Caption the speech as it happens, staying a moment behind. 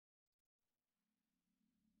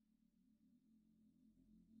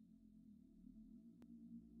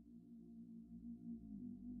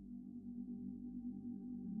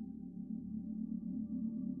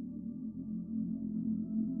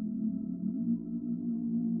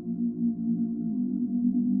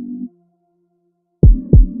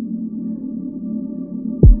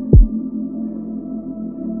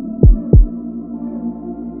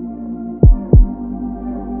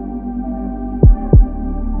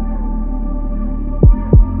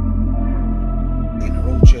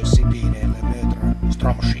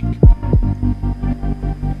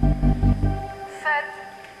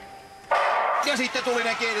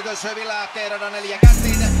Ykkönen kiinnitys, hyvillä kerralla 4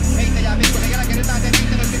 Gatlin. Heittäjää pikkusen jälkeen, nyt lähtee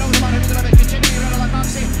riittävästi nousemaan, nyt tulee myöskin Jimmy radalla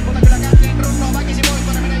 2. Mutta kyllä Gatlin runnoo väkisin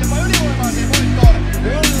voittoon, ne menee jopa ylivoimaiseen voittoon.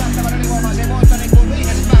 Yllättävän ylivoimaiseen voittoon, niin kuin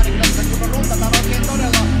viimeiset vähän kilometrit, kun runtataan oikein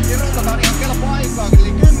todella, niin runtataan ihan kelpo aikaakin,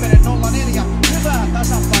 eli 10.04. Hyvää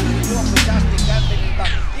tasapainoinen juoksu Gatlinilta,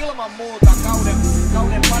 ilman muuta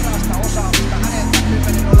kauden parasta osaamista häneltä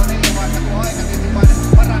 10.04, vaikka tuo aika tietysti vain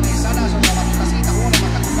paranee sadasosalla, mutta siitä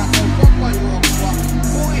huolimatta kun katsoo koko juoksua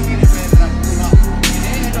muihin verrattuna, niin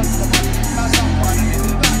ehdottomasti tasapainoinen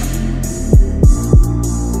hyvä.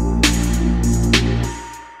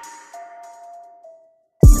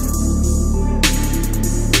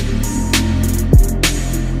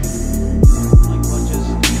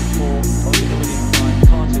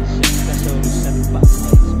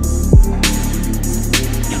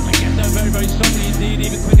 Very strongly indeed,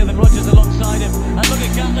 even quicker than Rogers alongside him. And look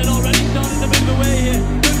at Gatlin already starting to move away here.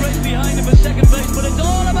 Good race behind him for second place, but it's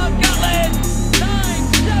all about Gatlin.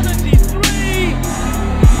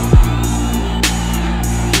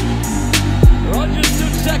 9.73. Rogers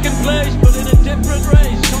took second place, but in a different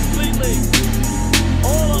race completely.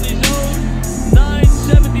 All on his own.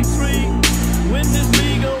 9.73. Win is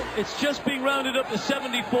legal. It's just being rounded up to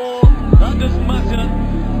 74. That doesn't matter.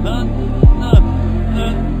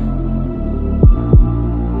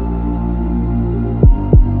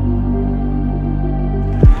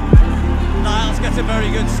 Gets a very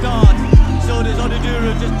good start. So does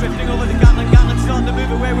Oduduru, just drifting over to Gatlin. Gatlin starting to move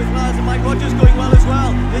away with Miles and Mike Rogers going well as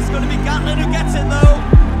well. This is going to be Gatlin who gets it though.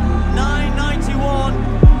 9.91.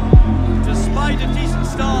 Despite a decent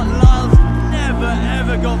start, Lyles never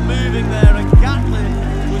ever got moving there, and Gatlin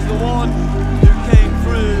was the one who came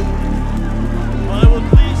through. Well, it will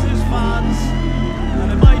please his fans, and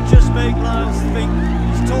it might just make Lyles think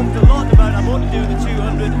he's talked a lot about I'm only doing the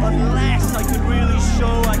 200 unless I could really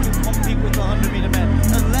show I can compete with the 100 metre men,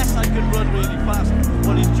 unless I could run really fast.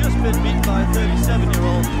 Well, he's just been beaten by a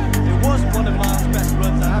 37-year-old. It wasn't one of Lyles' best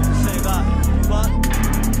runs, I have to say that, but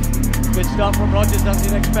good start from Rogers, as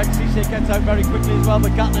you'd expect. Cisse gets out very quickly as well,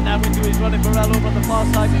 but Gatlin now into his running. Burrell over on the far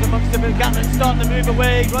side is amongst them. Gatlin starting to move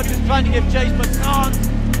away. Rogers trying to give chase, but can't.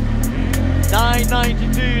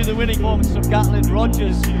 9.92, the winning moments from Gatlin.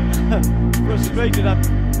 Rogers frustrated, I'm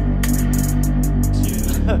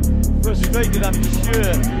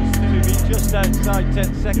sure, to be just outside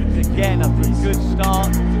 10 seconds again after a good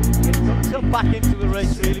start. He's still back into the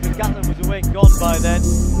race really, but Gatlin was away and gone by then.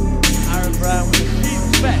 Aaron Brown with a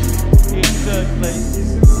huge best in third place,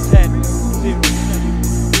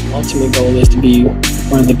 10.07. Ultimate goal is to be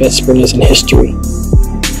one of the best sprinters in history.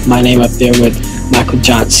 My name up there with Michael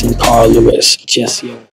Johnson, Carl Lewis, Jesse.